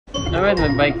I ride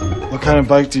my bike. What kind of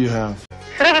bike do you have?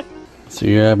 So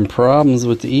you're having problems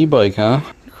with the e-bike, huh?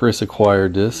 Chris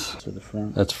acquired this. To the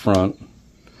front. That's front.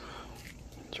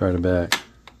 Try the back.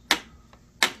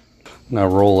 Now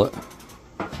roll it.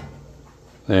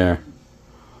 There.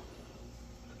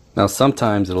 Now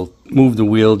sometimes it'll move the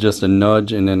wheel just a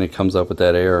nudge and then it comes up with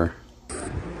that error.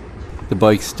 The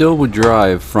bike still would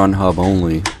drive front hub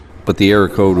only, but the error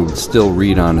code would still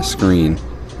read on the screen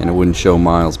and it wouldn't show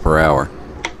miles per hour.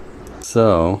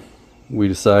 So we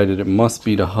decided it must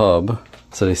be the hub.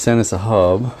 So they sent us a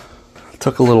hub. It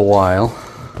took a little while,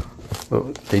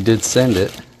 but they did send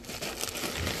it.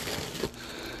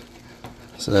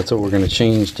 So that's what we're going to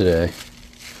change today.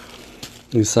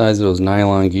 The size of those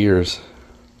nylon gears.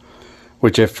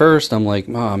 Which at first I'm like,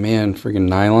 oh man, freaking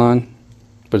nylon.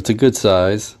 But it's a good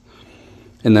size.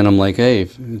 And then I'm like, hey,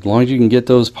 as long as you can get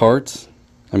those parts.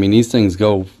 I mean, these things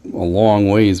go a long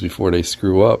ways before they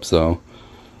screw up. So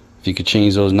if you could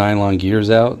change those nylon gears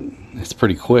out, it's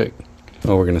pretty quick.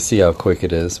 Well, we're going to see how quick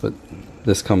it is. But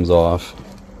this comes off.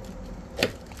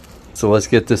 So let's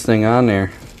get this thing on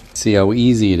there. See how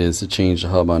easy it is to change the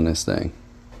hub on this thing.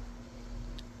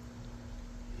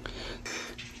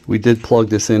 We did plug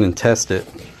this in and test it,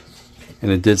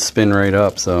 and it did spin right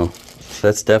up, so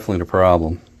that's definitely the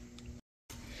problem.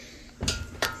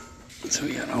 So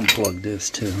we gotta unplug this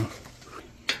too.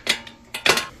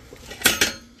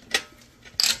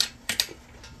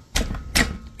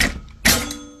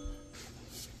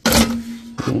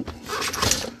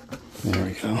 There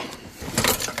we go.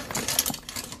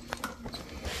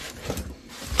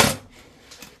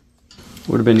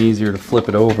 Would have been easier to flip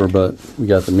it over, but we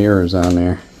got the mirrors on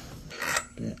there.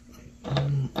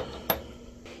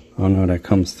 Oh no, that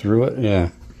comes through it? Yeah.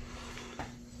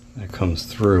 That comes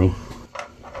through.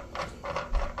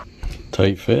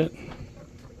 Tight fit.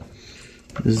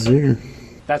 This is here.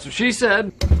 That's what she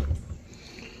said.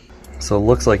 So it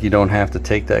looks like you don't have to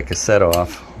take that cassette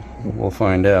off. We'll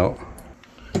find out.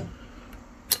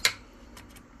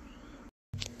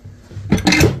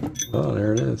 Oh,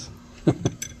 there it is.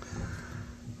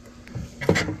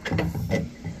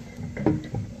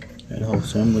 That whole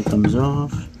assembly comes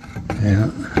off.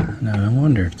 Yeah. Now I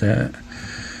wonder if that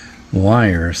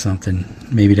wire or something,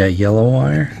 maybe that yellow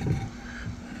wire?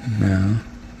 No.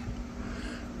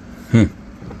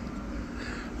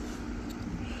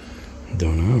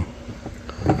 Don't know.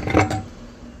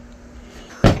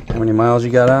 How many miles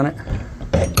you got on it?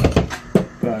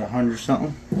 About 100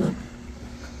 something.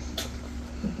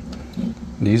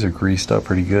 These are greased up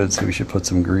pretty good, so we should put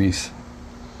some grease.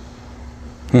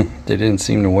 They didn't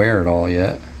seem to wear it all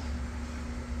yet.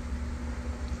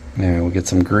 Anyway, we'll get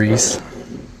some grease.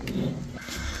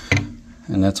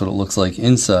 And that's what it looks like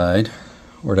inside,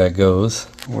 where that goes,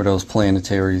 where those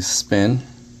planetaries spin.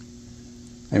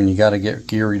 I mean, you got to get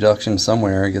gear reduction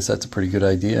somewhere. I guess that's a pretty good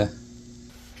idea.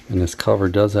 And this cover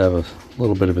does have a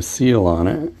little bit of a seal on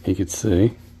it, you can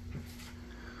see.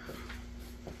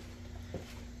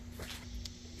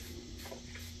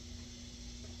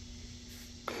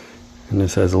 And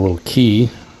this has a little key.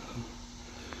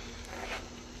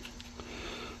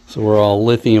 So we're all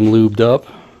lithium lubed up.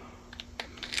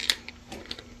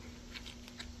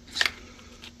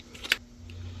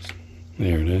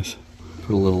 There it is.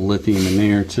 Put a little lithium in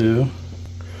there too.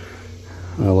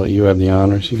 I'll let you have the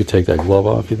honors. You could take that glove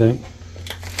off, you think?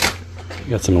 You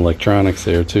got some electronics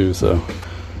there too, so.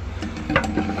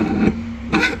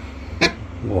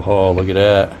 Whoa, look at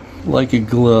that. Like a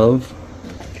glove.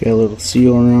 Got a little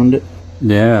seal around it.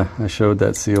 Yeah, I showed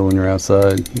that seal when you're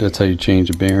outside. That's how you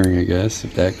change a bearing, I guess,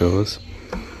 if that goes.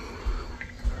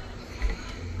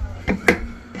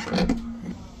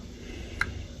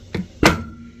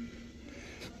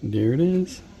 There it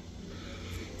is.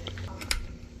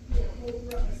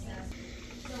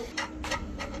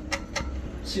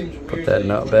 Put that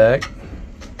nut back.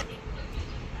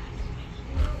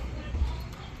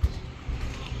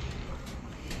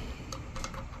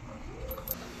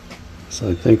 So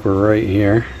I think we're right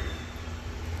here.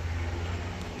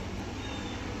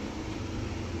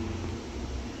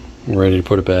 I'm ready to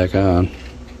put it back on.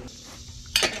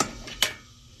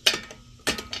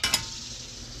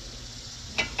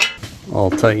 All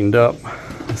tightened up.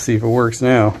 Let's see if it works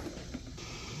now.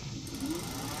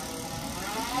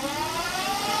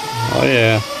 Oh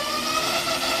yeah.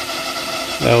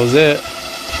 That was it.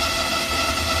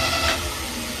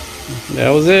 That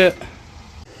was it.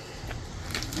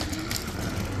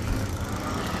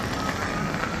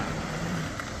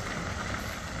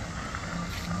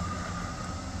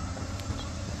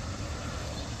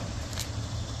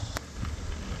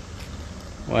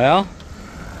 Well,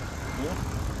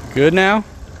 good now?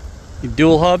 You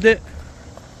dual hubbed it?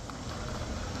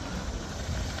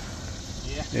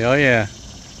 Oh yeah.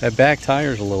 That back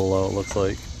tire's a little low, it looks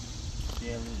like.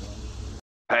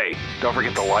 Hey, don't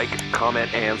forget to like,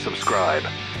 comment, and subscribe.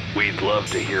 We'd love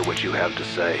to hear what you have to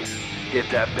say. Hit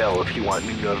that bell if you want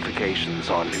new notifications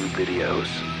on new videos.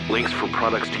 Links for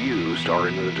products to use are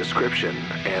in the description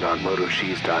and on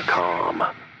MotoCheez.com.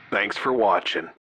 Thanks for watching.